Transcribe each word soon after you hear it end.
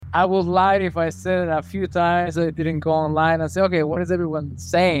I would lie if I said it a few times. I didn't go online and say, okay, what is everyone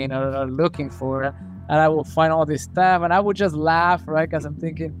saying or looking for? And I will find all this stuff and I would just laugh, right? Because I'm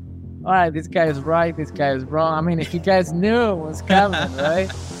thinking, all right, this guy is right, this guy is wrong. I mean, if you guys knew what's coming, right?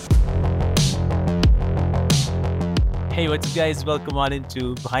 Hey, what's up, guys? Welcome on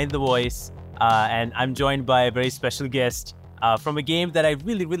into Behind the Voice. And I'm joined by a very special guest from a game that I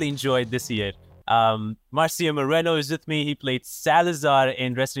really enjoyed this year. Marcio Moreno is with me. He played Salazar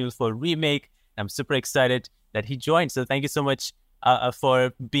in Resident Evil 4 Remake. I'm super excited that he joined. So thank you so much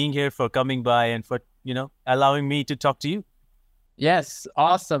for being here, for coming by, and for, allowing me to talk to you. Yes,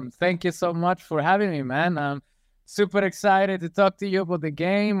 awesome. Thank you so much for having me, man. I'm super excited to talk to you about the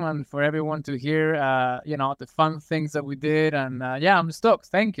game and for everyone to hear, the fun things that we did. And I'm stoked.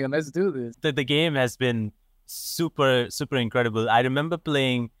 Thank you. Let's do this. The game has been super incredible. I remember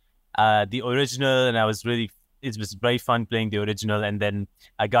playing the original, and it was very fun playing the original. And then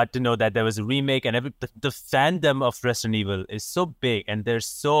I got to know that there was a remake, and the fandom of Resident Evil is so big, and they're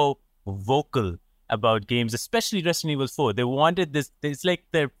so vocal about games, especially Resident Evil 4. They wanted this. It's like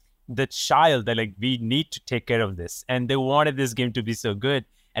the child that, like, we need to take care of this, and they wanted this game to be so good.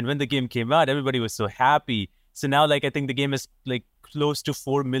 And when the game came out, everybody was so happy. So now, like, I think the game is like close to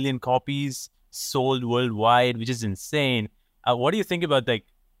 4 million copies sold worldwide, which is insane. What do you think about, like,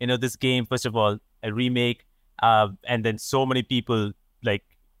 this game? First of all, a remake, and then so many people like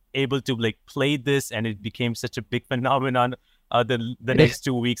able to like play this, and it became such a big phenomenon. The next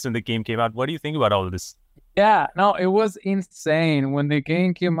 2 weeks when the game came out, what do you think about all of this? Yeah, no, it was insane. When the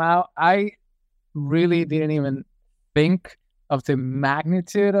game came out, I really didn't even think of the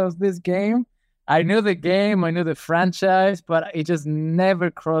magnitude of this game. I knew the game, I knew the franchise, but it just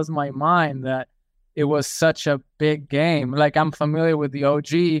never crossed my mind that it was such a big game. Like, I'm familiar with the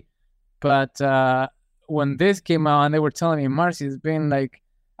OG, but when this came out and they were telling me, Marcy, it's been like,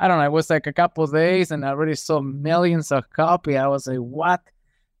 I don't know, it was like a couple of days and I already sold millions of copies. I was like, what?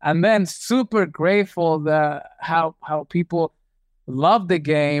 And then super grateful that how people love the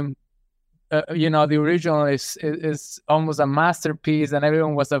game. The original is almost a masterpiece, and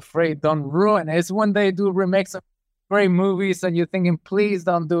everyone was afraid, don't ruin it. It's when they do remakes of great movies and you're thinking, please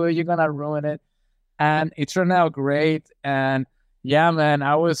don't do it, you're going to ruin it. And it turned out great. And yeah, man,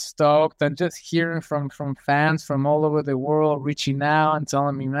 I was stoked. And just hearing from fans from all over the world reaching out and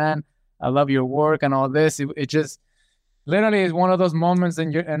telling me, man, I love your work and all this. It just literally is one of those moments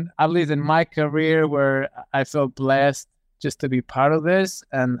and at least in my career where I feel blessed just to be part of this.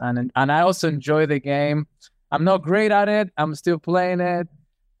 And I also enjoy the game. I'm not great at it. I'm still playing it.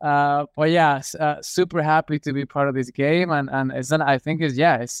 But yeah, super happy to be part of this game. And I think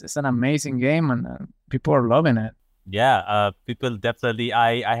it's an amazing game, and people are loving it. Yeah, people definitely.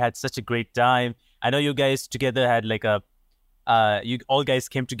 I had such a great time. I know you guys together had like you all guys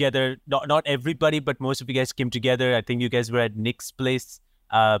came together. Not everybody, but most of you guys came together. I think you guys were at Nick's place,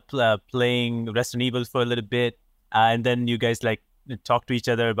 playing Resident Evil for a little bit, and then you guys like talked to each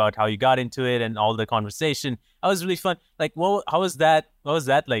other about how you got into it and all the conversation. That was really fun. Like, how was that? What was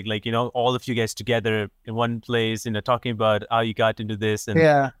that like? Like, all of you guys together in one place, talking about how you got into this,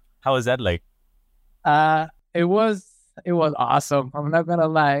 and how was that like? It was awesome. I'm not gonna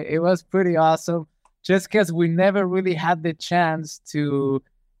lie. It was pretty awesome. Just because we never really had the chance to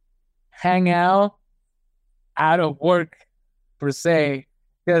hang out of work per se.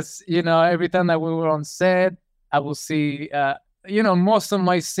 Because, every time that we were on set, I will see, most of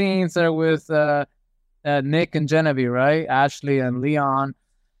my scenes are with Nick and Genevieve, right? Ashley and Leon.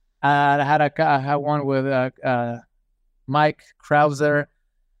 I had one with Mike Krauser.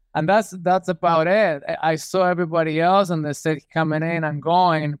 And that's about it. I saw everybody else on the set coming in and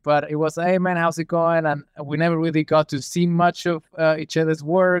going, but it was, hey man, how's it going? And we never really got to see much of each other's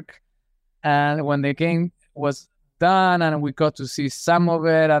work. And when the game was done and we got to see some of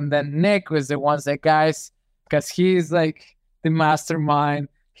it, and then Nick was the one that, guys, because he's like the mastermind.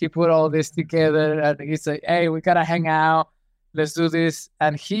 He put all this together and he said, hey, we gotta hang out. Let's do this.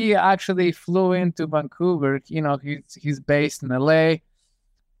 And he actually flew into Vancouver. He's based in LA.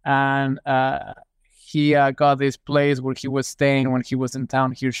 And he got this place where he was staying when he was in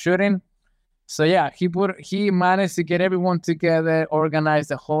town here shooting. So yeah, he managed to get everyone together, organize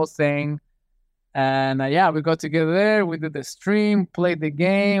the whole thing, and we got together there. We did the stream, played the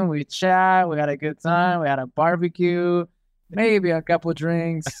game, we chat, we had a good time, we had a barbecue, maybe a couple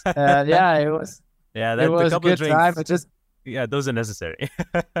drinks. It was it was a good time. Those are necessary.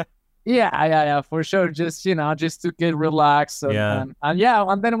 Yeah, for sure. Just to get relaxed. And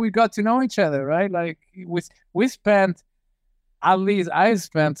then we got to know each other, right? Like we spent, at least I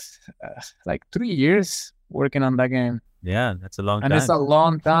spent like 3 years working on that game. Yeah, that's a long And it's time. a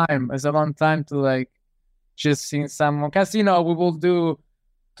long time. It's a long time to like just see someone. Because, you know, we will do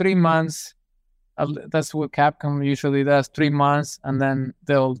 3 months. That's what Capcom usually does, 3 months. And then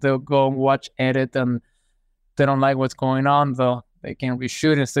they'll go and watch, edit, and they don't like what's going on, though they can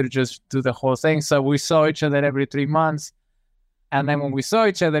reshoot instead of just do the whole thing. So we saw each other every 3 months. And then when we saw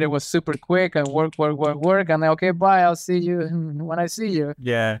each other, it was super quick and work. And then, okay, bye. I'll see you when I see you.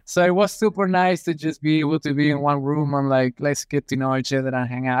 Yeah. So it was super nice to just be able to be in one room and like, let's get to know each other and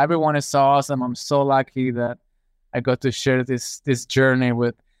hang out. Everyone is so awesome. I'm so lucky that I got to share this journey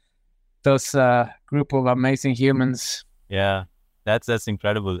with those group of amazing humans. Yeah, that's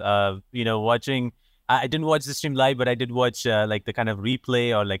incredible. You know, watching. I didn't watch the stream live, but I did watch like the kind of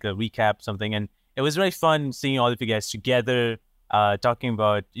replay or like a recap something, and it was very fun seeing all of you guys together, talking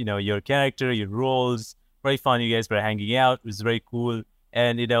about your character, your roles. Very fun. You guys were hanging out. It was very cool.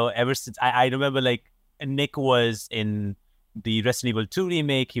 And ever since I remember like Nick was in the Resident Evil 2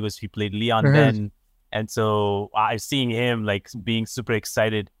 remake. He played Leon then, and so I seeing him like being super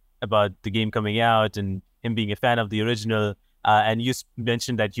excited about the game coming out and him being a fan of the original. And you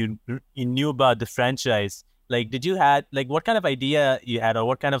mentioned that you knew about the franchise. Like, did you had like what kind of idea you had, or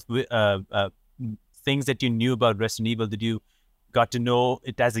what kind of things that you knew about Resident Evil? Did you got to know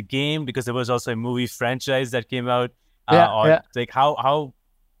it as a game because there was also a movie franchise that came out? Like how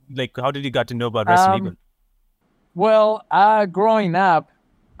did you got to know about Resident Evil? Well, growing up,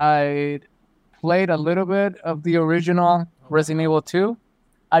 I played a little bit of the original Resident Evil 2.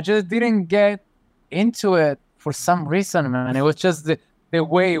 I just didn't get into it for some reason, man. It was just the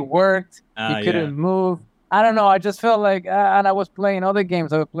way it worked. You couldn't move. I don't know. I just felt like, and I was playing other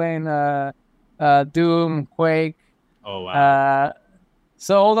games. I was playing Doom, Quake. Oh, wow.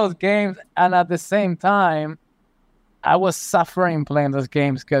 So all those games, and at the same time, I was suffering playing those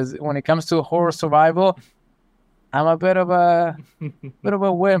games because when it comes to horror survival, I'm a bit of a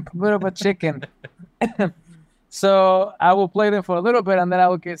wimp, a bit of a chicken. So I will play them for a little bit, and then I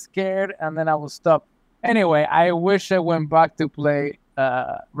will get scared, and then I will stop. Anyway, I wish I went back to play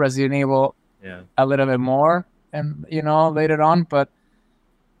Resident Evil a little bit more, and later on. But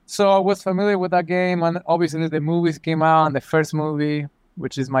so I was familiar with that game, and obviously the movies came out, and the first movie,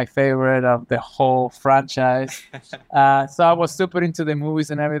 which is my favorite of the whole franchise. So I was super into the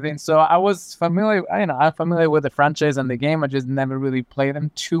movies and everything. So I was familiar. I'm familiar with the franchise and the game. I just never really played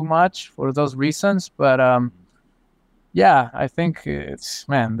them too much for those reasons. But yeah, I think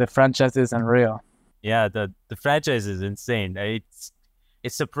the franchise is unreal. Yeah, the franchise is insane. It's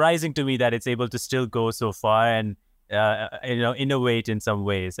surprising to me that it's able to still go so far and innovate in some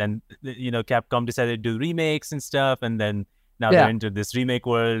ways. And Capcom decided to do remakes and stuff, and then now they're into this remake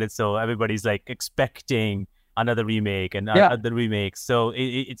world, and so everybody's like expecting another remake and other remakes. So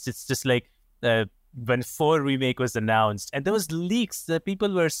it's just like when 4 remake was announced, and there was leaks that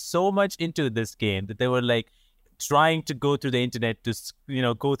people were so much into this game that they were like trying to go through the internet to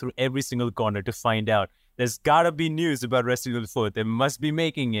go through every single corner to find out there's gotta be news about Resident Evil 4. They must be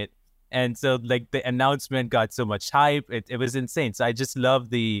making it. And so like the announcement got so much hype. It was insane. So I just love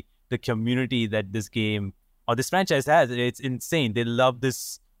the community that this game or this franchise has. It's insane. They love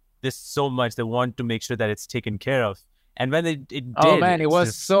this so much. They want to make sure that it's taken care of. And when it did, oh man, it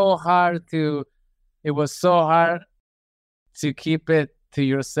was so hard to keep it to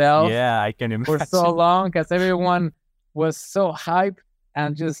yourself. Yeah, I can imagine. For so long, because everyone was so hyped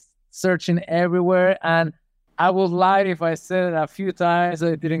and just searching everywhere. And I would lie if I said it a few times.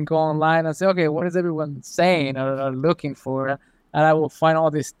 I didn't go online and say, okay, what is everyone saying or looking for? And I will find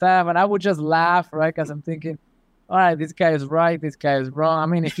all this stuff, and I would just laugh, right? Because I'm thinking, all right, this guy is right, this guy is wrong. I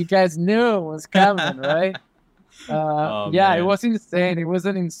mean, if you guys knew it was coming, right? Man. It was insane. It was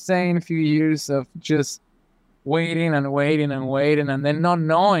an insane few years of just waiting and waiting and waiting, and then not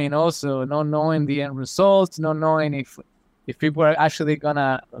knowing the end results, not knowing if people are actually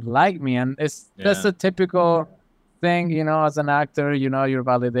gonna like me. And that's a typical thing, as an actor, your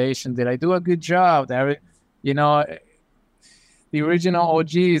validation. Did I do a good job? The original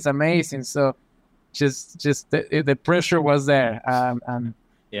OG is amazing. So just the pressure was there.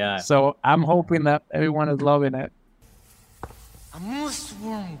 So I'm hoping that everyone is loving it. A most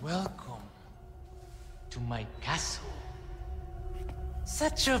warm welcome to my castle.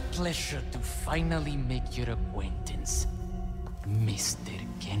 Such a pleasure to finally make your acquaintance, Mr.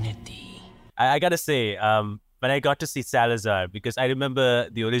 Kennedy. I gotta say, when I got to see Salazar, because I remember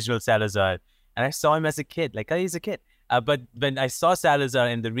the original Salazar, and I saw him as a kid, like he's a kid. But when I saw Salazar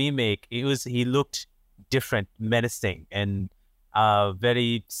in the remake, he looked different, menacing, and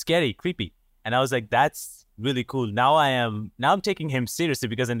very scary, creepy. And I was like, that's really cool. Now I'm taking him seriously,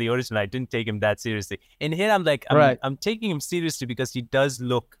 because in the original I didn't take him that seriously. In here I'm taking him seriously because he does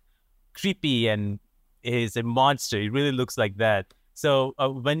look creepy and is a monster. He really looks like that. So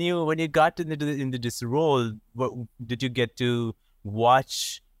when you got into this role, did you get to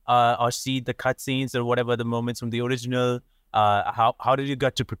watch or see the cutscenes or whatever the moments from the original? How did you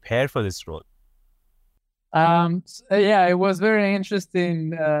get to prepare for this role? Yeah, it was very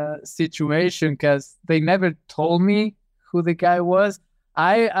interesting situation because they never told me who the guy was.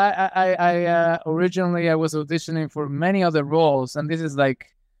 I originally I was auditioning for many other roles, and this is like,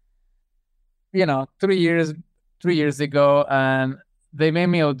 3 years ago, and they made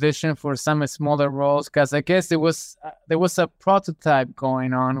me audition for some smaller roles because I guess there was a prototype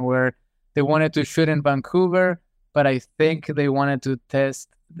going on where they wanted to shoot in Vancouver, but I think they wanted to test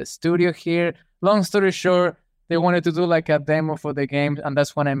the studio here. Long story short, they wanted to do like a demo for the game, and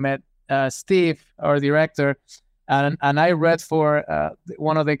that's when I met Steve, our director, and I read for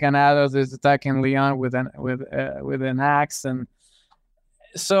one of the ganados is attacking Leon with an axe, and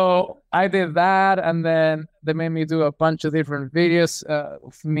so I did that, and then they made me do a bunch of different videos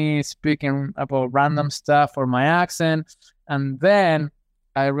of me speaking about random stuff or my accent, and then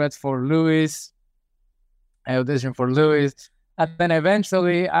I read for Luis. I auditioned for Luis, and then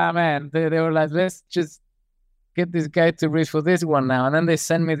eventually, they were like, let's just get this guy to read for this one now. And then they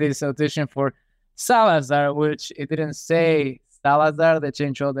sent me this audition for Salazar, which it didn't say Salazar. They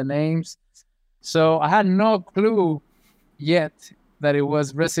changed all the names. So I had no clue yet that it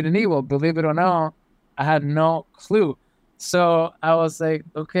was Resident Evil. Believe it or not, I had no clue. So I was like,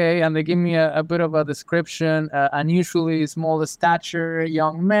 okay. And they give me a bit of a description. Unusually small stature,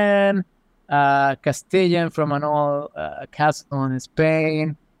 young man, Castilian from an old castle in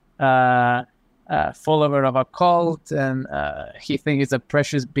Spain, follower of a cult, and he thinks he's a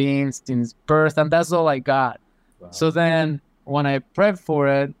precious being since birth, and that's all I got. Wow. So then when I prepped for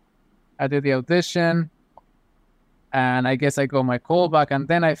it, I did the audition, and I guess I got my callback, and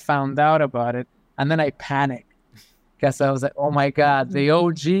then I found out about it, and then I panicked because I was like, oh my God, the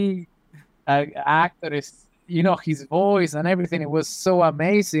OG actor is, his voice and everything, it was so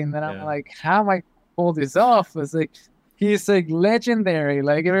amazing that I'm like, how am I going to pull this off? It's like, he's like legendary.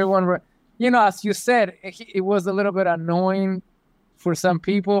 Like everyone, as you said, it was a little bit annoying for some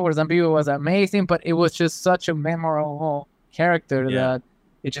people. For some people, it was amazing, but it was just such a memorable character that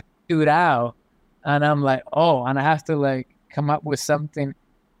it just stood out. And I'm like, oh, and I have to like come up with something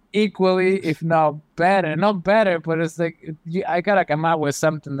equally, if not better, but it's like, I gotta come up with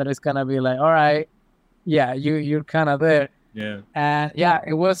something that is gonna be like, all right, yeah, you're kind of there. Yeah. And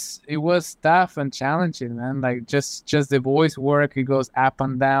it was tough and challenging, man. Like just the voice work, it goes up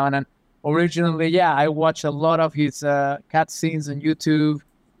and down. And originally, I watched a lot of his cutscenes on YouTube,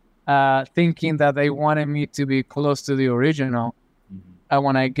 thinking that they wanted me to be close to the original. And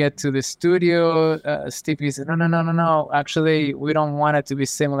when I get to the studio, Stevie said, no. Actually, we don't want it to be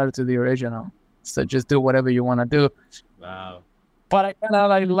similar to the original. So just do whatever you want to do. Wow. But I kind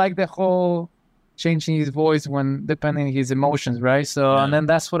of like the whole changing his voice when depending on his emotions, right? So and then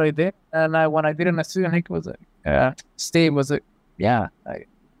that's what I did. And when I did it in the studio, Nick was like, Steve was like, I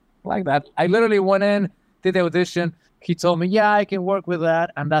like that. I literally went in, did the audition. He told me, I can work with that.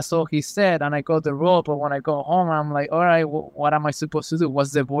 And that's all he said. And I got the role. But when I go home, I'm like, all right, what am I supposed to do?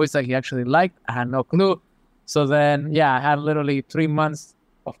 What's the voice that he actually liked? I had no clue. So then, I had literally 3 months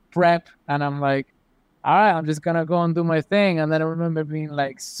of prep. And I'm like, all right, I'm just going to go and do my thing. And then I remember being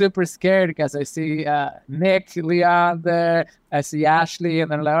like super scared because I see Nick, Leon there. I see Ashley. And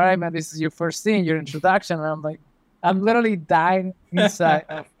they're like, all right, man, this is your first scene, your introduction. And I'm like, I'm literally dying inside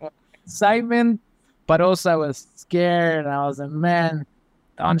of excitement. But also I was scared, and I was like, man,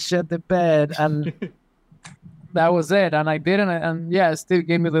 don't shit the bed. And that was it. And I did it. And it still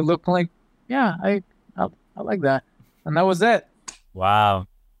gave me the look like, I like that. And that was it. Wow.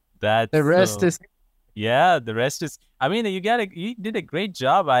 The rest is... Yeah, the rest is... I mean, you did a great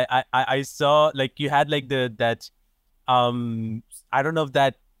job. I saw, like, you had, like, I don't know if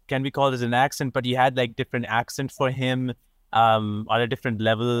that can be called as an accent, but you had, like, different accent for him. On a different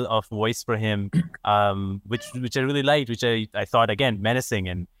level of voice for him, which I really liked, which I thought, again, menacing,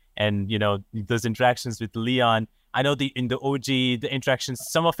 and those interactions with Leon. I know in the OG, the interactions,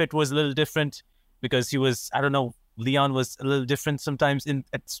 some of it was a little different because he was, I don't know, Leon was a little different sometimes,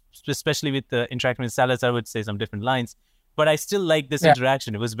 especially with the interaction with Salazar, I would say some different lines, but I still like this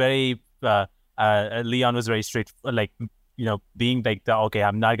interaction. It was very, Leon was very straight, like, being like, okay,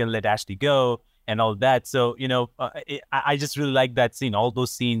 I'm not going to let Ashley go, and all that. So, I just really like that scene, all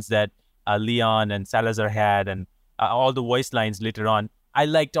those scenes that Leon and Salazar had, and all the voice lines later on. I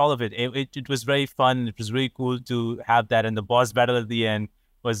liked all of it. It was very fun. It was really cool to have that, and the boss battle at the end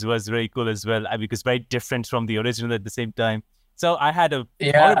was very cool as well, because very different from the original at the same time. So I had a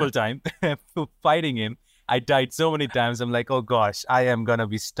Yeah. horrible time fighting him. I died so many times. I'm like, oh gosh, I am gonna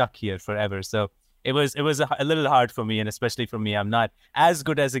be stuck here forever. So it was a little hard for me, and especially for me, I'm not as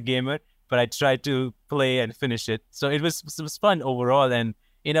good as a gamer, but I tried to play and finish it. So it was fun overall. And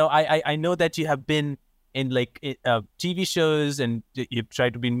I know that you have been in like TV shows, and you've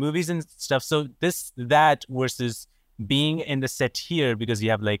tried to be in movies and stuff. So that versus being in the set here, because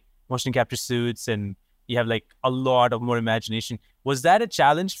you have like motion capture suits and you have like a lot of more imagination. Was that a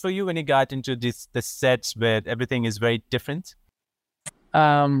challenge for you when you got into the sets where everything is very different?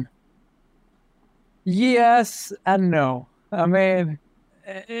 Yes and no. I mean,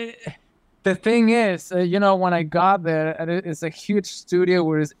 the thing is, when I got there, it's a huge studio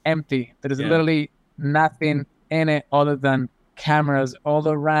where it's empty. There's literally nothing in it other than cameras all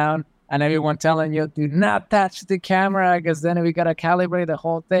around, and everyone telling you, do not touch the camera, because then we got to calibrate the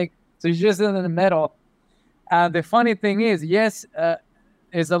whole thing. So you're just in the middle. The funny thing is, yes,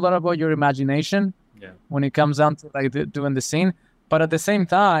 it's a lot about your imagination when it comes down to like doing the scene. But at the same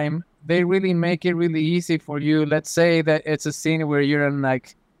time, they really make it really easy for you. Let's say that it's a scene where you're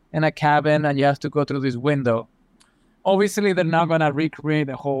in a cabin and you have to go through this window. Obviously, they're not going to recreate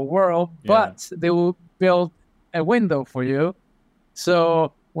the whole world, but they will build a window for you.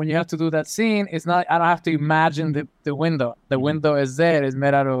 So when you have to do that scene, I don't have to imagine the window. The window is there. It's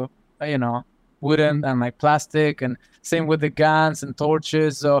made out of, wooden and like plastic, and same with the guns and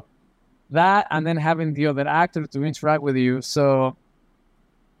torches. So that, and then having the other actor to interact with you. So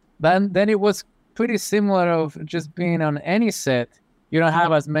then it was pretty similar of just being on any set. You don't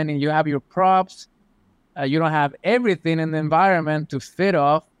have as many. You have your props. You don't have everything in the environment to fit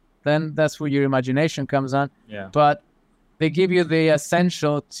off. Then that's where your imagination comes on. Yeah. But they give you the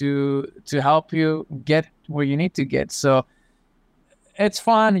essential to help you get where you need to get. So it's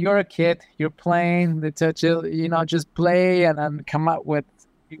fun. You're a kid. You're playing. Just play and come up with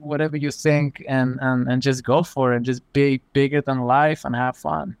whatever you think, and just go for it, and just be bigger than life and have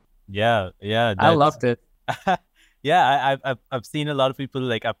fun. Yeah. I loved it. Yeah, I've seen a lot of people,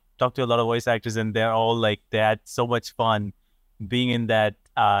 like I've talked to a lot of voice actors, and they're all like, they had so much fun being in that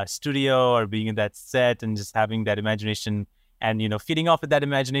studio or being in that set, and just having that imagination and feeding off of that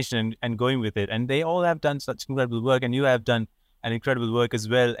imagination and going with it. And they all have done such incredible work, and you have done an incredible work as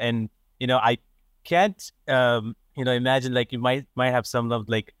well. And I can't imagine, like, you might have some of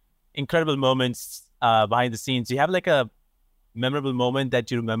like incredible moments behind the scenes. Do you have like a memorable moment that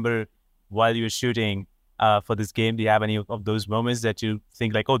you remember while you were shooting for this game? Do you have any of those moments that you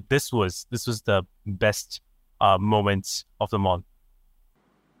think like, oh, this was the best moments of them all?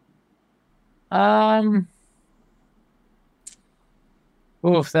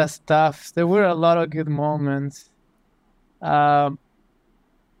 Oof, that's tough. There were a lot of good moments. I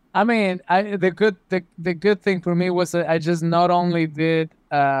mean, the good thing for me was that I just not only did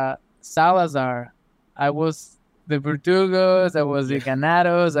Salazar, I was the Verdugos, I was the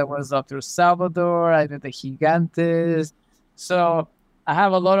Ganados, I was Dr. Salvador, I did the Gigantes. So I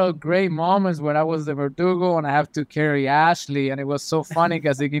have a lot of great moments when I was the Verdugo and I have to carry Ashley, and it was so funny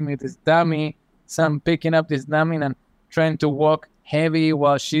because they give me this dummy, so I'm picking up this dummy and trying to walk heavy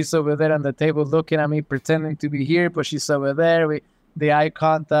while she's over there on the table looking at me, pretending to be here, but she's over there with the eye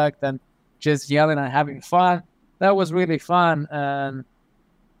contact and just yelling and having fun. That was really fun.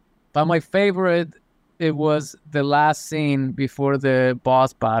 But my favorite, it was the last scene before the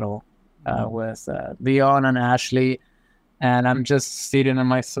boss battle with Leon and Ashley, and I'm just sitting on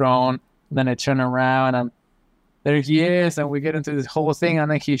my throne. Then I turn around and there he is, and we get into this whole thing, and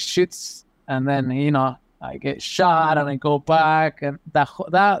then he shoots, and then I get shot, and I go back, and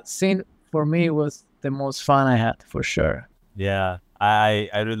that scene for me was the most fun I had, for sure. Yeah, I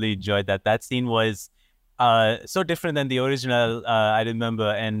really enjoyed that. That scene was so different than the original. I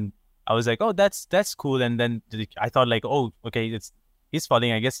remember, and I was like, oh, that's cool. And then I thought like, oh, okay, he's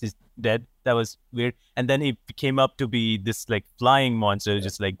falling. I guess he's dead. That was weird. And then he came up to be this like flying monster,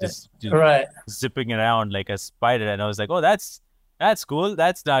 just right, zipping around like a spider. And I was like, oh, that's cool.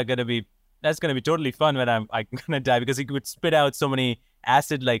 That's gonna be totally fun when I'm gonna die, because he could spit out so many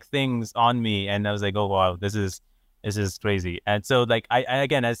acid like things on me. And I was like, oh wow, this is crazy. And so like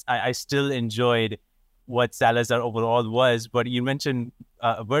I still enjoyed what Salazar overall was. But you mentioned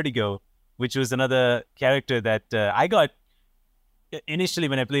Vertigo, which was another character that I got initially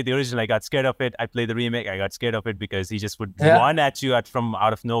when I played the original. I got scared of it. I played the remake, I got scared of it because he just would run at you from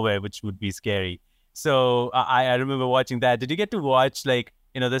out of nowhere, which would be scary. So I remember watching that. Did you get to watch like,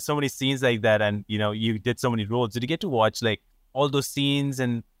 there's so many scenes like that, and you did so many roles. Did you get to watch like all those scenes,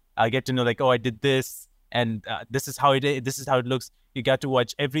 and I get to know like, oh, I did this, and this is how this is how it looks. You got to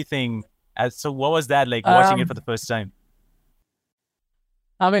watch everything. So what was that like watching it for the first time?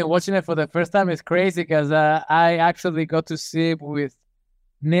 I mean, watching it for the first time is crazy because I actually got to see it with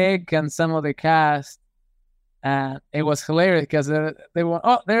Nick and some of the cast, and it was hilarious because they were,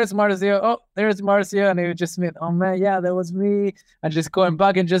 oh, there's Marcio, oh, there's Marcio, and it was just me, oh man, yeah, that was me, and just going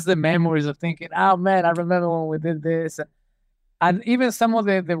back and just the memories of thinking, oh man, I remember when we did this, and even some of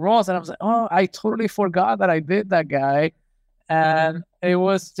the roles, and I was like, oh, I totally forgot that I did that guy, and it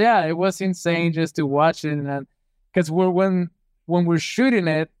was insane just to watch it, and because when we're shooting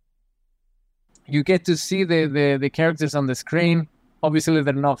it, you get to see the characters on the screen. Obviously,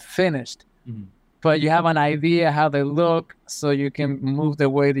 they're not finished. Mm-hmm. But you have an idea how they look, so you can move the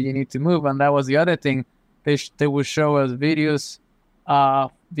way that you need to move. And that was the other thing. They would show us videos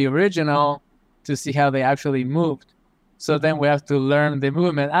of the original to see how they actually moved. So then we have to learn the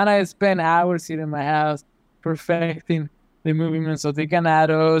movement. And I spent hours here in my house perfecting the movements of the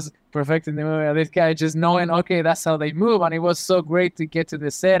ganados, perfecting the movement of this guy, just knowing, okay, that's how they move. And it was so great to get to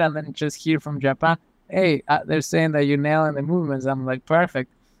the set and then just hear from Japan, hey, they're saying that you're nailing the movements. I'm like,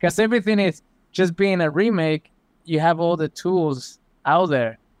 perfect. Because everything is, just being a remake, you have all the tools out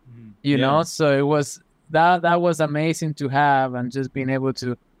there, you know? So it was, that was amazing to have, and just being able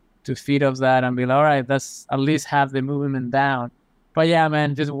to feed off that and be like, all right, let's at least have the movement down. But yeah,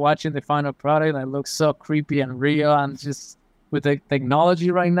 man, just watching the final product, it looks so creepy and real, and just with the technology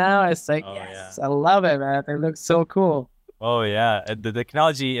right now, it's like, yes, I love it, man. It looks so cool. Oh yeah, the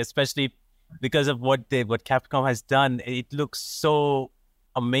technology, especially because of what Capcom has done, it looks so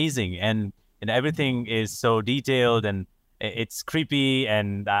amazing, and everything is so detailed, and it's creepy,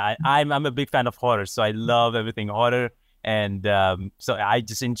 and I'm a big fan of horror, so I love everything horror, and so I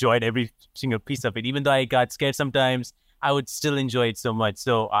just enjoyed every single piece of it. Even though I got scared sometimes, I would still enjoy it so much.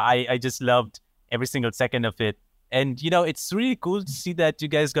 So I just loved every single second of it. And it's really cool to see that you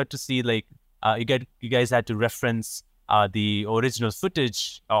guys got to see like you guys had to reference the original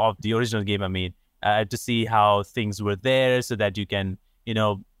footage of the original game. I mean, to see how things were there, so that you can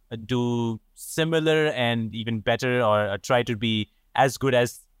do similar and even better, or try to be as good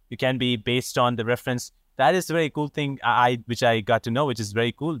as you can be based on the reference. That is a very cool thing which I got to know, which is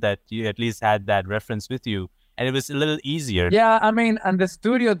very cool that you at least had that reference with you, and it was a little easier. Yeah, I mean, and the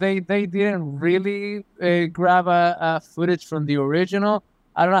studio, they didn't really grab a footage from the original.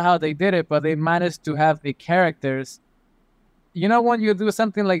 I don't know how they did it, but they managed to have the characters. When you do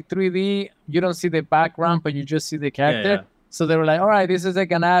something like 3D, you don't see the background, but you just see the character. Yeah. So they were like, all right, this is a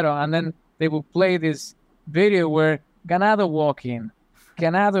ganado. And then they would play this video where ganado walking,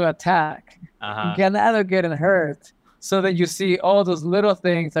 ganado attack, ganado getting hurt. So then you see all those little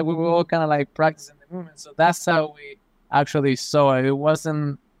things that we were all kind of like practicing the movement. So that's how we actually saw it. It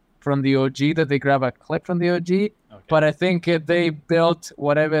wasn't from the OG that they grab a clip from the OG, but I think they built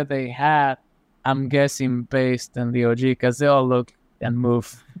whatever they had, I'm guessing, based on the OG, because they all look and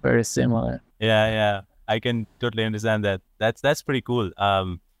move very similar. Yeah. I can totally understand that. That's pretty cool.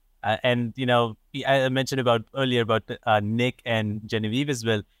 And I mentioned earlier about Nick and Genevieve as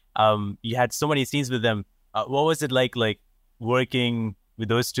well. You had so many scenes with them. What was it like working with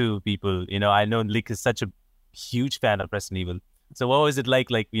those two people? I know Nick is such a huge fan of Resident Evil. So what was it like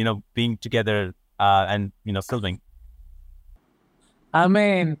being together and filming? I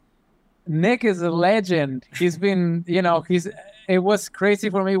mean, Nick is a legend. He's been, it was crazy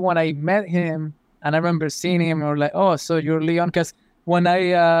for me when I met him. And I remember seeing him, and we're like, oh, so you're Leon? Because when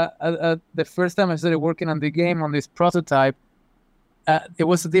the first time I started working on the game, on this prototype, it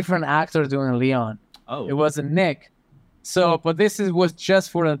was a different actor doing Leon. Oh. It wasn't Nick. So, but this was just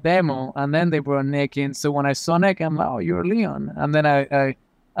for a demo, and then they brought Nick in. So when I saw Nick, I'm like, oh, you're Leon. And then I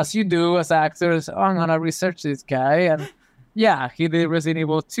as you do as actors, I'm going to research this guy. And yeah, he did Resident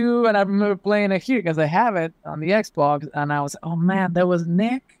Evil 2, and I remember playing it here because I have it on the Xbox, and I was, oh man, that was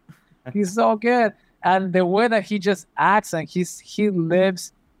Nick. He's so good. And the way that he just acts, and he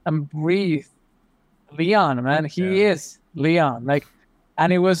lives and breathes Leon, man. He is Leon.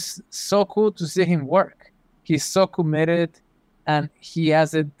 And it was so cool to see him work. He's so committed, and he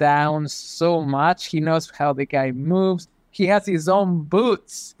has it down so much. He knows how the guy moves. He has his own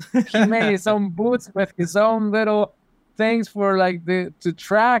boots. He made his own boots with his own little things for to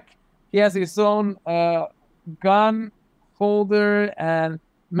track. He has his own gun holder, and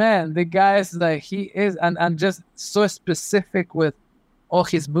man, the guy is he is, and just so specific with all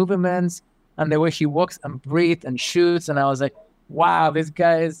his movements and the way he walks and breathes and shoots. And I was like, wow, this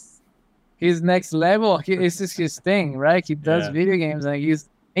guy he's next level. This is his thing, right? He does video games, and he's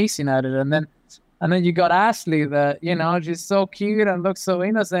acing at it. And then And then you got Ashley that, you know, she's so cute and looks so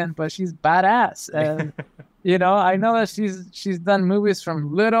innocent, but she's badass. And, you know, I know that she's done movies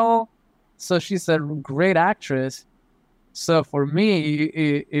from little, so she's a great actress. So for me,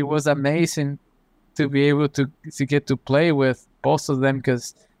 it was amazing to be able to get to play with both of them,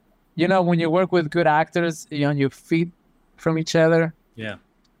 because, you know, when you work with good actors, you know, you feed from each other. Yeah.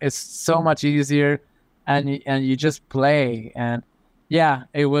 It's so much easier, and you just play. And yeah,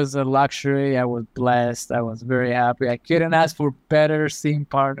 it was a luxury. I was blessed. I was very happy. I couldn't ask for better scene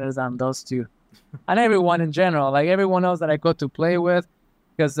partners than those two, and everyone in general. Like everyone else that I got to play with,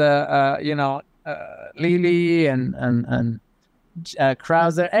 because you know, Lily and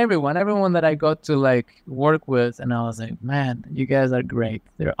Krauser, everyone that I got to like work with, and I was like, man, you guys are great.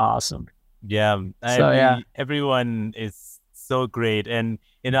 They're awesome. Yeah. Everyone is so great, and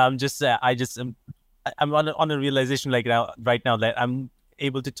you know, I'm on a realization like right now that I'm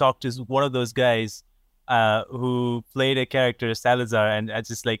able to talk to one of those guys who played a character, Salazar, and it's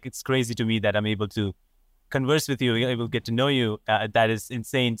just like, it's crazy to me that I'm able to converse with you, able to get to know you. That is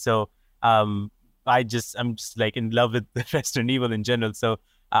insane. So I'm just like in love with Resident Evil in general. So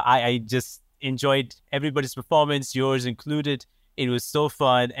I just enjoyed everybody's performance, yours included. It was so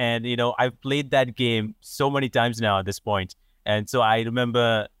fun, and you know, I've played that game so many times now at this point, and so I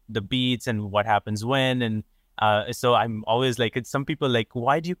remember the beats and what happens when, and so I'm always like, some people like,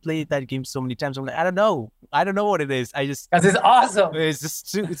 why do you play that game so many times? I'm like, I don't know what it is. I just, because it's awesome.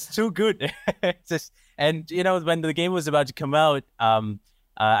 It's too good. It's just, and you know, when the game was about to come out,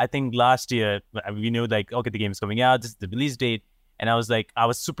 I think last year, we knew like, okay, the game's coming out, this is the release date, and I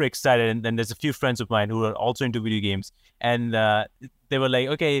was super excited. And then there's a few friends of mine who are also into video games, and they were like,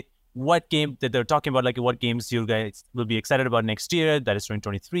 okay, what game that they're talking about, like what games you guys will be excited about next year, that is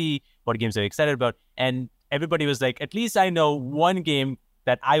 2023, what games are you excited about? And everybody was like, at least I know one game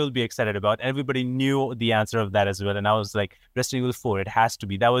that I will be excited about. Everybody knew the answer of that as well, and I was like, Resident Evil 4, it has to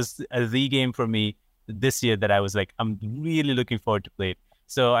be. That was the game for me this year that I was like, I'm really looking forward to play it.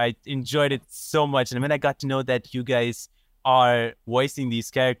 So I enjoyed it so much, and when I got to know that you guys are voicing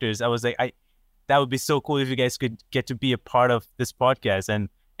these characters, I was like, that would be so cool if you guys could get to be a part of this podcast.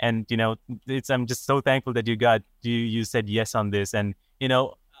 And you know, I'm just so thankful that you said yes on this. And you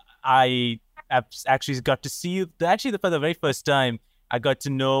know, I actually got to see you. Actually, for the very first time, I got to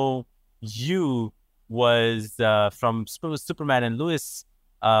know you was from Superman and Lois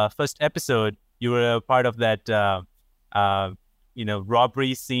first episode. You were a part of that you know,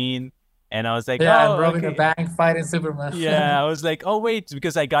 robbery scene. And I was like, I'm robbing a bank, fighting Superman. Yeah, I was like, oh wait,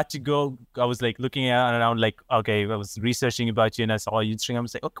 because I got to go. I was like looking around, like, okay, I was researching about you, and I saw you string. I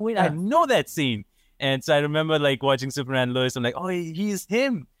was like, okay, wait, I know that scene. And so I remember like watching Superman and Lois. I'm like, oh, he's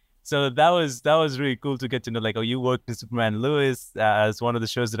him. So that was really cool to get to know. Like, oh, you worked in Superman and Lois as one of the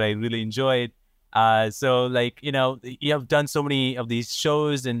shows that I really enjoyed. So like, you know, you have done so many of these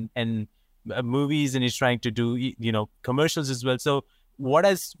shows and movies, and you're trying to do, you know, commercials as well. So what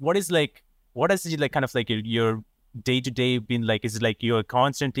is like kind of like your day-to-day been like? Is it like you're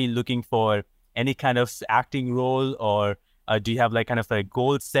constantly looking for any kind of acting role, or do you have like kind of a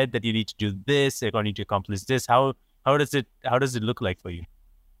goal set that you need to do this, like, or need to accomplish this? How does it look like for you?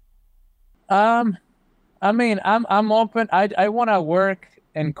 I mean, I'm open. I want to work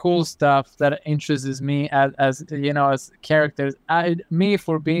in cool stuff that interests me as you know, as characters. Me,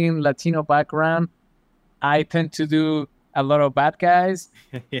 for being Latino background, I tend to do a lot of bad guys,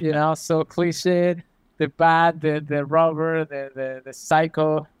 you know, so cliched, the bad, the robber, the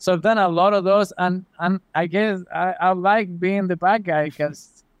psycho. So I've done a lot of those, and I guess I like being the bad guy,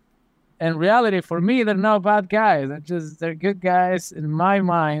 because in reality, for me, they're not bad guys. They're good guys in my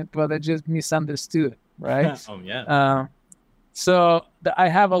mind, but they're just misunderstood, right? Oh yeah. So I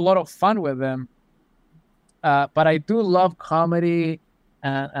have a lot of fun with them, but I do love comedy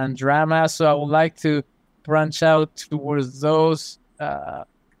and drama. So I would like to branch out towards those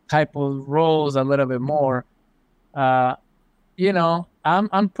type of roles a little bit more. You know,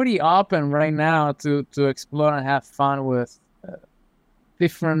 I'm pretty open right now to explore and have fun with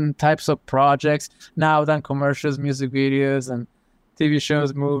different types of projects. Now I've done commercials, music videos, and TV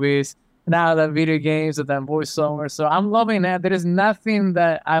shows, movies. Now that video games, I've done voiceover. So I'm loving that. There is nothing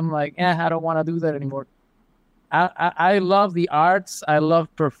that I'm like, I don't want to do that anymore. I love the arts. I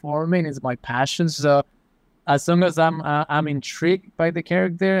love performing. It's my passion. So as long as I'm intrigued by the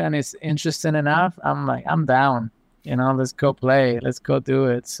character and it's interesting enough, I'm like, I'm down. You know, let's go play. Let's go do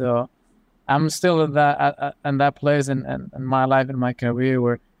it. So I'm still in that place in my life and my career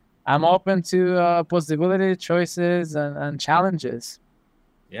where I'm open to possibility, choices, and challenges.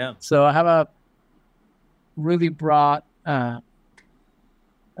 Yeah. So I have a really broad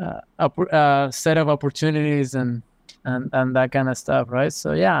set of opportunities and that kind of stuff, right?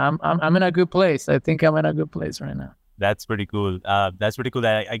 So yeah, I'm in a good place. I think I'm in a good place right now. That's pretty cool. That's pretty cool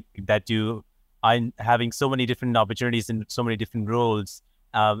that that you are having so many different opportunities in so many different roles.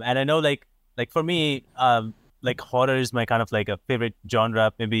 And I know, like for me, like horror is my kind of like a favorite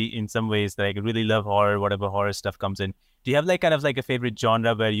genre. Maybe in some ways, like I really love horror. Whatever horror stuff comes in. Do you have like kind of like a favorite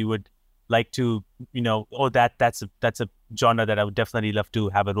genre where you would like to, oh, that's a genre that I would definitely love to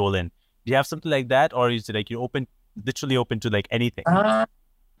have a role in? Do you have something like that, or is it like you're literally open to like anything? I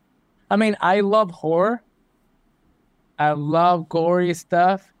mean, I love horror. I love gory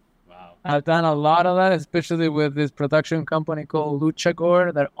stuff. Wow. I've done a lot of that, especially with this production company called Lucha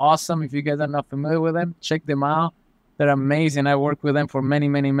Gore. They're awesome. If you guys are not familiar with them, check them out. They're amazing. I worked with them for many,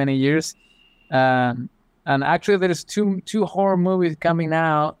 many, many years. And actually, there's two horror movies coming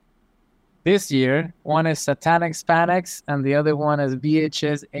out this year. One is Satanic Spanics, and the other one is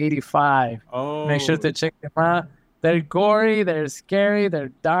VHS 85. Oh. Make sure to check them out. They're gory, they're scary,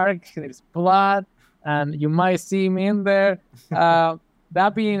 they're dark, there's blood, and you might see me in there.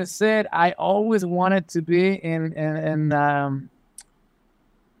 That being said, I always wanted to be in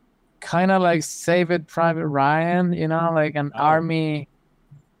kind of like Saving Private Ryan, like an army.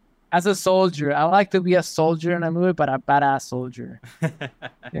 As a soldier, I like to be a soldier in a movie, but a badass soldier.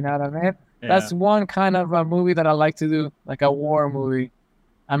 You know what I mean? Yeah. That's one kind of a movie that I like to do, like a war movie.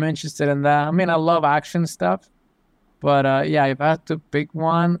 I'm interested in that. I mean, I love action stuff, but yeah, if I had to pick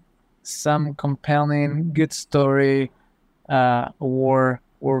one, some compelling, good story, war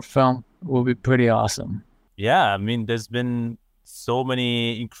film will be pretty awesome. Yeah, I mean, there's been so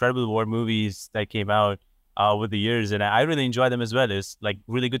many incredible war movies that came out with the years, and I really enjoy them as well. It's like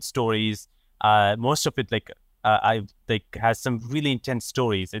really good stories. Most of it has some really intense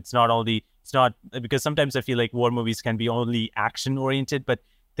stories. It's not because sometimes I feel like war movies can be only action oriented, but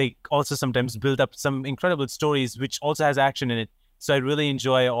they also sometimes build up some incredible stories which also has action in it. So I really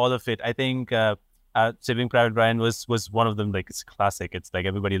enjoy all of it. I think Saving Private Ryan was one of them. Like, it's a classic. It's like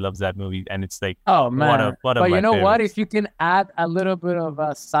everybody loves that movie, and it's like, oh man, one of but my you know favorites. what? If you can add a little bit of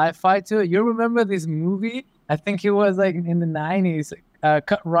sci-fi to it, you remember this movie? I think it was like in the 90s.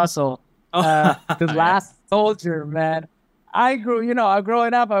 Kurt Russell, The Last Soldier. Man, growing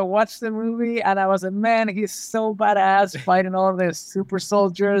up, I watched the movie and I was like, man, he's so badass fighting all of these super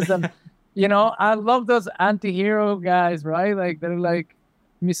soldiers, and I love those anti-hero guys, right? Like, they're like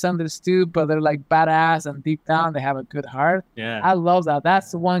misunderstood, but they're like badass, and deep down they have a good heart. Yeah, I love that.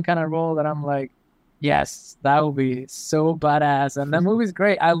 That's the one kind of role that I'm like, yes, that would be so badass. And that movie's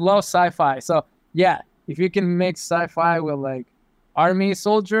great. I love sci-fi. So yeah, if you can mix sci-fi with like army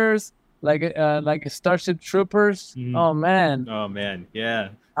soldiers, like Starship Troopers, oh man, yeah,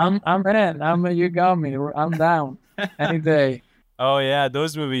 I'm in. You got me. I'm down any day. Oh yeah,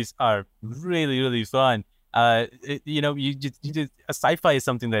 those movies are really, really fun. Sci-fi is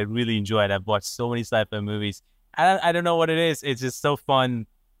something that I really enjoy, and I've watched so many sci-fi movies. I don't know what it is. It's just so fun,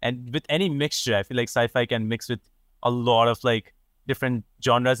 and with any mixture, I feel like sci-fi can mix with a lot of like different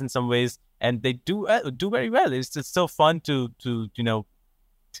genres in some ways, and they do very well. It's just so fun to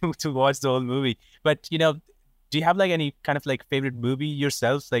watch the whole movie. But do you have like any kind of like favorite movie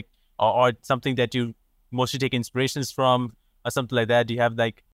yourself, like or something that you mostly take inspirations from, or something like that? Do you have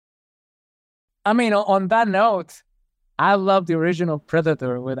like? I mean, on that note, I love the original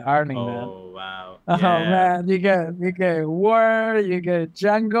Predator with Arnie, man. Oh, wow. Oh, man. You get war, you get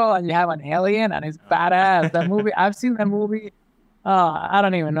jungle, and you have an alien, and it's badass. That movie, I've seen that movie. I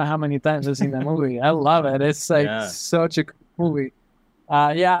don't even know how many times I've seen that movie. I love it. It's like such a cool movie.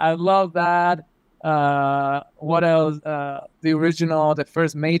 Yeah, I love that. What else? The original, the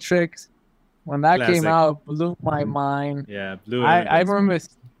first Matrix, when that came out, blew my mind. Yeah, blew it.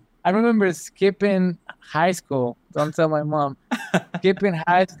 I remember skipping high school. Don't tell my mom. Skipping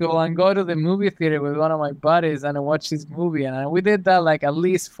high school and go to the movie theater with one of my buddies and watch this movie. And we did that like at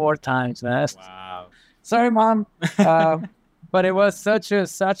least 4 times, man. Wow. Sorry, mom. But it was such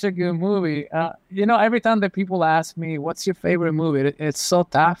a good movie. Every time that people ask me, what's your favorite movie? It's so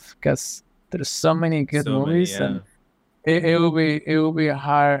tough because there's so many good movies. And it will be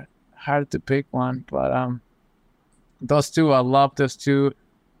hard to pick one. But those two, I love those two.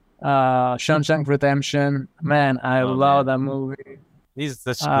 Shawshank Redemption, man, I love that movie. These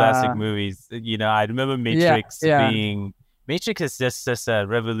are such classic movies. I remember Matrix being. Matrix is just a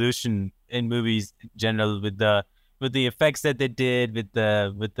revolution in movies in general with the effects that they did with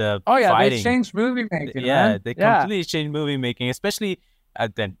the fighting. They changed movie making. They completely changed movie making, especially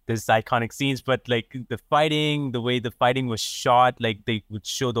then there's iconic scenes, but like the fighting, the way the fighting was shot, like they would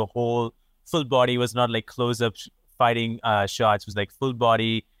show the whole full body, was not like close up fighting shots was like full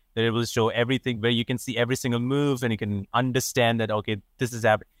body. They're able to show everything where you can see every single move and you can understand that, okay, this is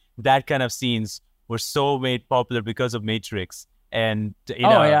happening. That kind of scenes were so made popular because of Matrix. And, you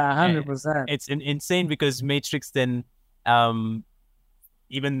know, yeah, 100%. It's insane because Matrix then,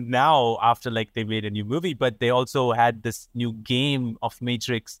 even now after like they made a new movie, but they also had this new game of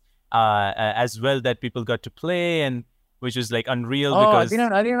Matrix as well that people got to play, and which was like unreal because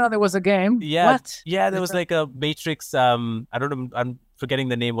I didn't know there was a game. Yeah, What? yeah, there was like a Matrix. I don't know. I'm forgetting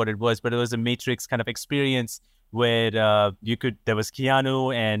the name what it was, but it was a Matrix kind of experience where you could. There was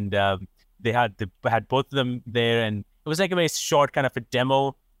Keanu, and they had both of them there, and it was like a very short kind of a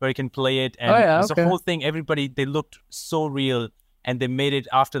demo where you can play it. And it was a whole thing. Everybody, they looked so real, and they made it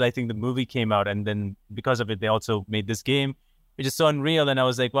after I think the movie came out, and then because of it, they also made this game, which is so unreal. And I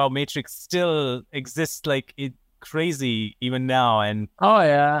was like, wow, Matrix still exists like it. Crazy even now, and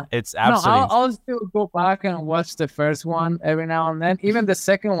it's absolutely. I'll still go back and watch the first one every now and then. Even the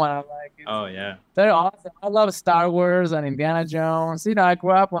second one, I'm like, they're awesome. I love Star Wars and Indiana Jones. You know, I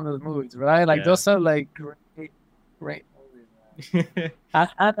grew up on those movies, right? Like those are like great movies.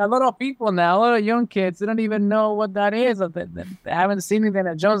 and a lot of people now, a lot of young kids, they don't even know what that is. They haven't seen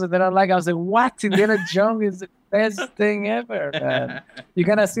Indiana Jones, and they're not like, I was like, what? Indiana Jones is the best thing ever. Man. You're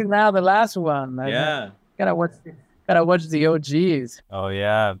gonna see now the last one. Gotta watch the OGs. Oh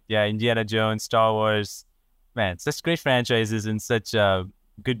yeah, Indiana Jones, Star Wars, man, such great franchises and such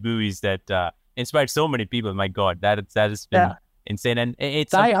good movies that inspired so many people. My God, that has been insane. And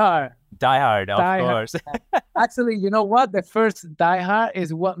it's Die Hard, of course. Actually, you know what? The first Die Hard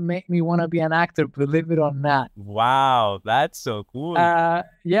is what made me want to be an actor. Believe it or not. Wow, that's so cool.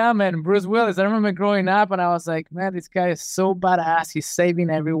 Yeah, man, Bruce Willis. I remember growing up, and I was like, man, this guy is so badass. He's saving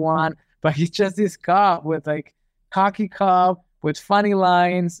everyone. But he's just this cop with like cocky cop with funny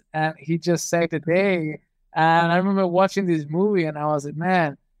lines, and he just saved the day. And I remember watching this movie, and I was like,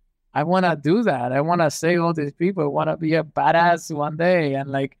 man, I want to do that. I want to save all these people. I want to be a badass one day, and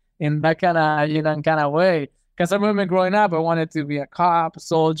like in that kind of way. Because I remember growing up, I wanted to be a cop,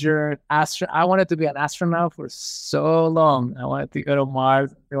 soldier, I wanted to be an astronaut for so long. I wanted to go to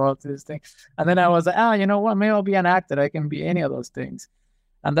Mars and do all these things. And then I was like, you know what? Maybe I'll be an actor. I can be any of those things.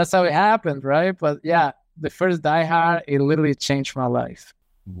 And that's how it happened, right? But yeah, the first Die Hard, it literally changed my life.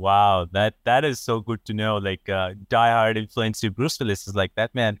 Wow, that is so good to know. Like Die Hard influenced you. Bruce Willis is like,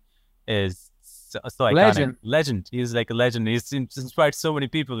 that man is so iconic. Legend. He's like a legend. He's inspired so many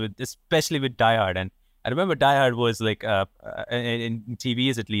people, especially with Die Hard. And I remember Die Hard was like in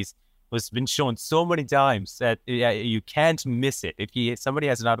TVs at least was been shown so many times that you can't miss it. If somebody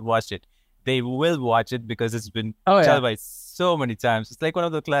has not watched it, they will watch it because it's been televised so many times. It's like one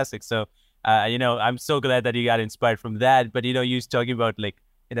of the classics. So, I'm so glad that you got inspired from that. But, you was talking about like,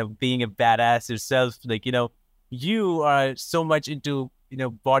 being a badass yourself. Like, you are so much into,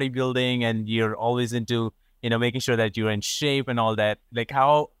 bodybuilding, and you're always into, making sure that you're in shape and all that. Like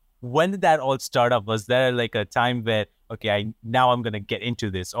when did that all start up? Was there like a time where, okay, now I'm going to get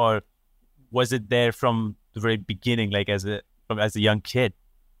into this? Or was it there from the very beginning, like as a young kid?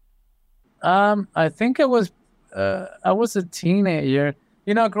 I think I was a teenager.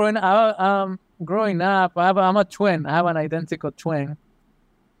 Growing up, I'm a twin. I have an identical twin,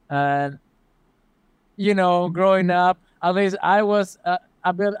 and growing up, at least I was a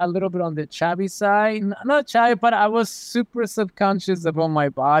little bit on the chubby side. Not chubby, but I was super subconscious about my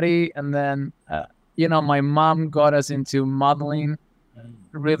body. And then, my mom got us into modeling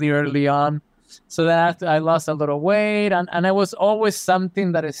really early on. So then after I lost a little weight, and it was always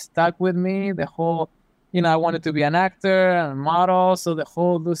something that stuck with me. The whole, I wanted to be an actor and a model. So the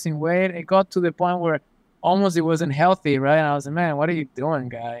whole losing weight, it got to the point where almost it wasn't healthy, right? And I was like, man, what are you doing,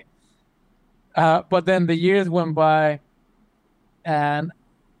 guy? But then the years went by, and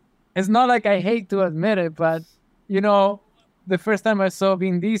it's not like I hate to admit it, but, the first time I saw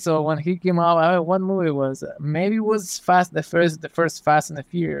Vin Diesel, when he came out, what movie was it? Maybe it was the first Fast and the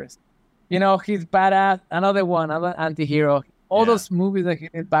Furious. He's badass. Another anti-hero. All those movies that he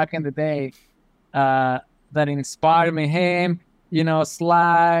did back in the day that inspired me. Him,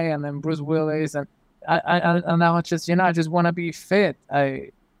 Sly, and then Bruce Willis. And I was just, I just want to be fit.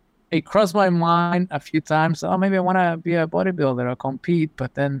 It crossed my mind a few times. Oh, maybe I want to be a bodybuilder or compete.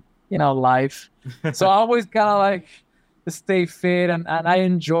 But then, life. So I always kind of like stay fit, and I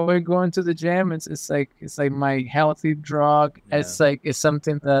enjoy going to the gym. It's like my healthy drug. Yeah. It's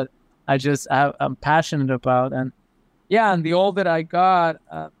something that I'm passionate about. And the older I got,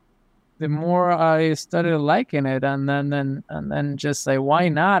 the more I started liking it, and then just say, why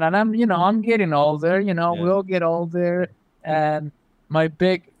not? And I'm getting older, we all get older, and my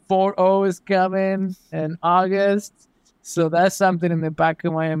big 4-0 is coming in August. So that's something in the back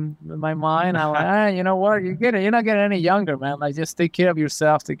of my mind. I'm like, you know what? You're not getting any younger, man. Like, just take care of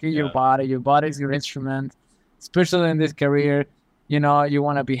yourself, take care of your body. Your body is your instrument, especially in this career. You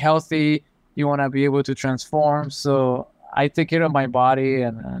want to be healthy. You want to be able to transform. So I take care of my body,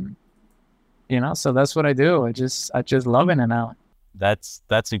 and so that's what I do. I just loving it now. That's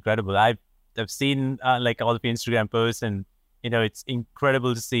incredible. I've seen like all of your Instagram posts, and it's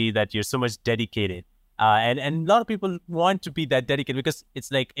incredible to see that you're so much dedicated. And a lot of people want to be that dedicated because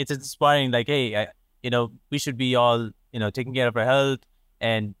it's like, it's inspiring. Like, hey, we should be all taking care of our health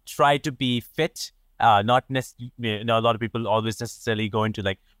and try to be fit. Not necessarily, a lot of people always necessarily go into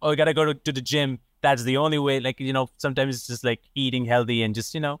like, oh, I gotta go to the gym. That's the only way. Like, sometimes it's just like eating healthy and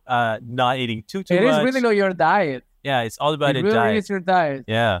just not eating too much. It is really not your diet. Yeah, it's all about it really diet. Is your diet.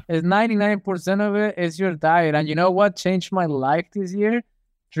 Yeah, it's 99% of it is your diet. And you know what changed my life this year?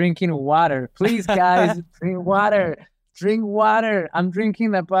 Drinking water. Please, guys, drink water. Drink water. I'm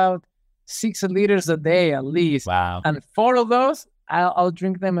drinking about 6 liters a day at least. Wow. And 4 of those, I'll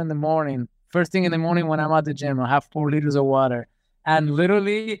drink them in the morning. First thing in the morning when I'm at the gym, I'll have 4 liters of water. And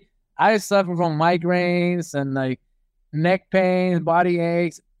literally, I suffer from migraines and like neck pain, body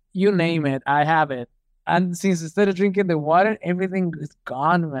aches, you name it, I have it. And since instead of drinking the water, everything is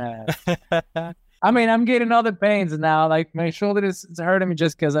gone, man. I mean, I'm getting all the pains now. Like my shoulder is hurting me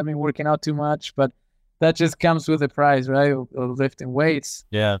just because I've been working out too much, but that just comes with the price, right? Of lifting weights.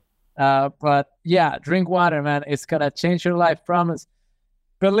 Yeah. But yeah, drink water, man. It's gonna change your life, promise.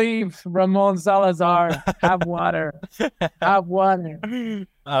 Believe, Ramon Salazar. Have water. Have water.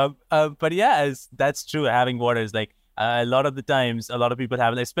 But yeah, that's true. Having water is like a lot of the times, a lot of people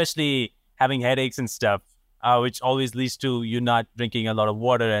have, especially having headaches and stuff, which always leads to you not drinking a lot of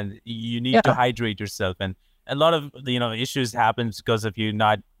water, and you need to hydrate yourself. And a lot of issues happens because of you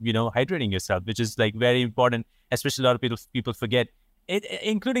not hydrating yourself, which is like very important. Especially a lot of people forget. It,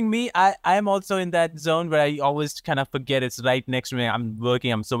 including me, I am also in that zone where I always kind of forget it's right next to me. I'm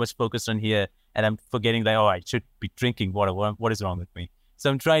working, I'm so much focused on here, and I'm forgetting like, oh, I should be drinking water. What is wrong with me? So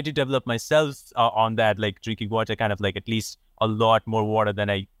I'm trying to develop myself on that, like drinking water, kind of like at least a lot more water than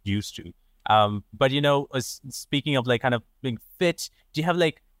I used to. But speaking of like kind of being fit, do you have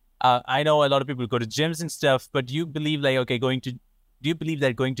like, I know a lot of people go to gyms and stuff, but do you believe like, okay, do you believe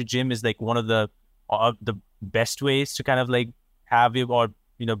that going to gym is like one of the best ways to kind of like have you, or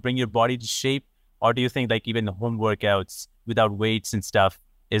bring your body to shape? Or do you think like even home workouts without weights and stuff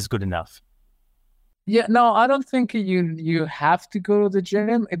is good enough? Yeah, no, I don't think you have to go to the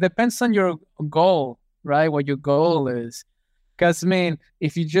gym. It depends on your goal, right? What your goal is. Because, I mean,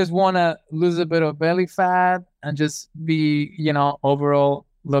 if you just want to lose a bit of belly fat and just be, overall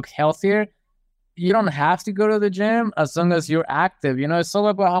look healthier, you don't have to go to the gym as long as you're active. It's all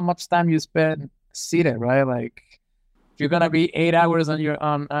about how much time you spend seated, right? Like, if you're going to be 8 hours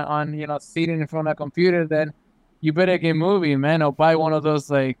on sitting in front of a computer, then you better get moving, man, or buy one of those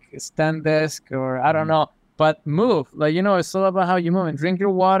like stand desk, or I don't know, but move. Like, it's all about how you move, and drink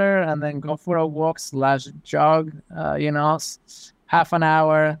your water and then go for a walk / jog, half an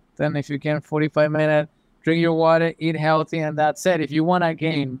hour. Then if you can, 45 minutes, drink your water, eat healthy, and that's it. If you want to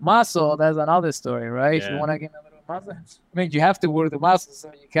gain muscle, that's another story, right? Yeah. If you want to gain a little muscle, I mean, you have to work the muscle,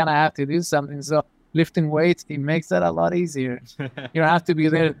 so you kind of have to do something. So lifting weights, it makes that a lot easier. You don't have to be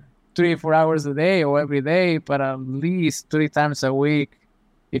there 3 or 4 hours a day or every day, but at least 3 times a week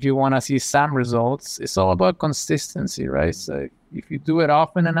if you want to see some results. It's all about consistency, right? So if you do it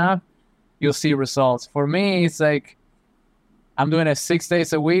often enough, you'll see results. For me, it's like I'm doing it 6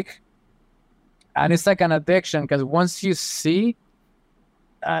 days a week, and it's like an addiction, because once you see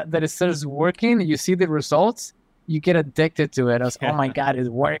that it starts working, you see the results, you get addicted to it. Oh my God, it's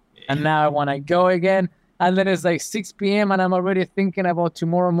working. And now I want to go again. And then it's like 6 p.m. and I'm already thinking about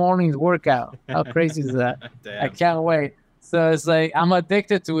tomorrow morning's workout. How crazy is that? I can't wait. So it's like I'm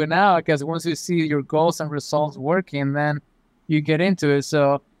addicted to it now, because once you see your goals and results working, then you get into it.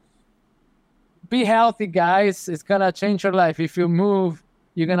 So be healthy, guys. It's going to change your life. If you move,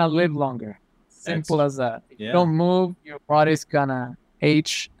 you're going to live longer. Simple as that. If you don't move, your body's going to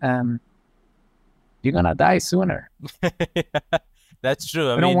age and you're going to die sooner. That's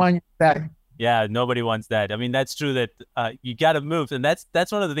true. I don't want that. Yeah, nobody wants that. I mean, that's true that you got to move. And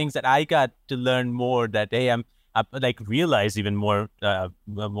that's one of the things that I got to learn more, that, hey, I'm like realize even more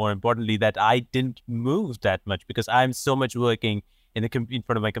importantly that I didn't move that much, because I'm so much working in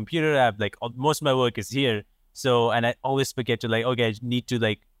front of my computer. I have like most of my work is here. So, and I always forget to like, okay, I need to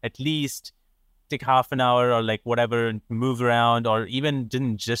like at least take half an hour or like whatever and move around, or even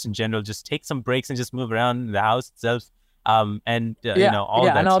just in general, just take some breaks and just move around the house itself. And Yeah, you know, all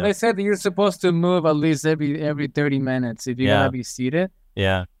yeah. I that know they stuff. said that you're supposed to move at least every 30 minutes if you're Yeah, gonna be seated.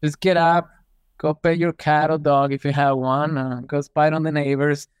 yeah, Just get up, go pet your cat or dog if you have one, go spy on the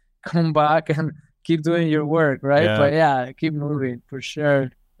neighbors, come back and keep doing your work, right? yeah. But yeah, keep moving for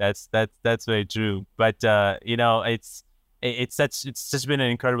sure. That's very true. But you know, it's just been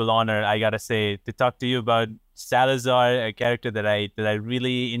an incredible honor, I gotta say, to talk to you about Salazar, a character that I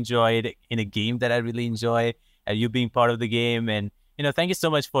really enjoyed in a game that I really enjoy, and you being part of the game. And you know, thank you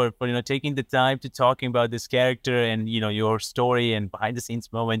so much for you know taking the time to talking about this character and you know your story and behind the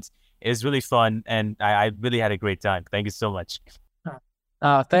scenes moments. It was really fun, and I really had a great time. Thank you so much.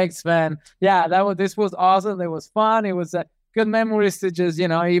 Oh, thanks, man. Yeah, this was awesome. It was fun. It was good memories to just,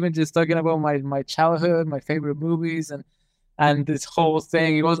 even just talking about my childhood, my favorite movies, and this whole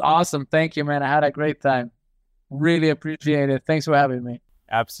thing. It was awesome. Thank you, man. I had a great time. Really appreciate it. Thanks for having me.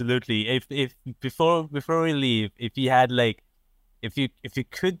 Absolutely. If before we leave, if you had like, if you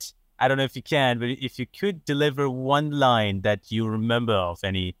could, I don't know if you can, but if you could deliver one line that you remember of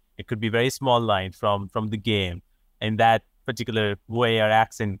any, it could be a very small line from the game, in that particular way or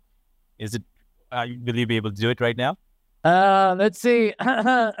accent, is it? Will you be able to do it right now? Let's see.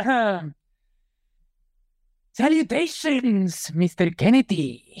 Salutations, Mr.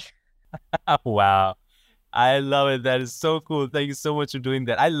 Kennedy. Wow. I love it. That is so cool. Thank you so much for doing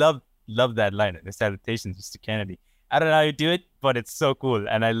that. I love that line. The salutations, Mr. Kennedy. I don't know how you do it, but it's so cool,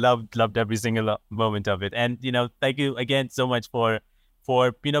 and I loved every single moment of it. And you know, thank you again so much for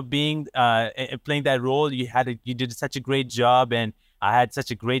you know being playing that role. You did such a great job, and I had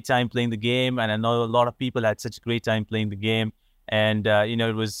such a great time playing the game. And I know a lot of people had such a great time playing the game. And you know,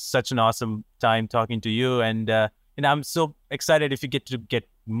 it was such an awesome time talking to you. And you know, I'm so excited if you get to get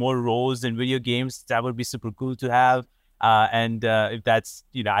more roles in video games. That would be super cool to have. And if that's,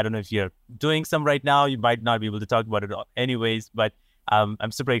 you know, I don't know if you're doing some right now, you might not be able to talk about it anyways, but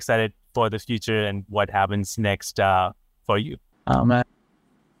I'm super excited for the future and what happens next for you. Oh, man.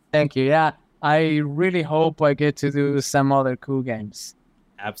 Thank you. Yeah, I really hope I get to do some other cool games.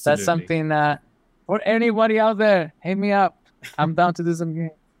 Absolutely. That's something for anybody out there, hit me up. I'm down to do some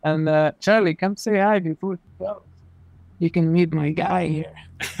games. And Charlie, come say hi before you go. You can meet my guy here.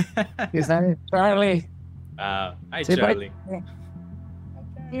 His name is Charlie. Hi, Say Charlie. bye.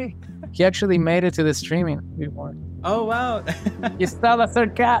 He actually made it to the streaming before. Oh, wow. He's Salazar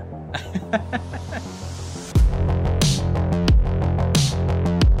cat.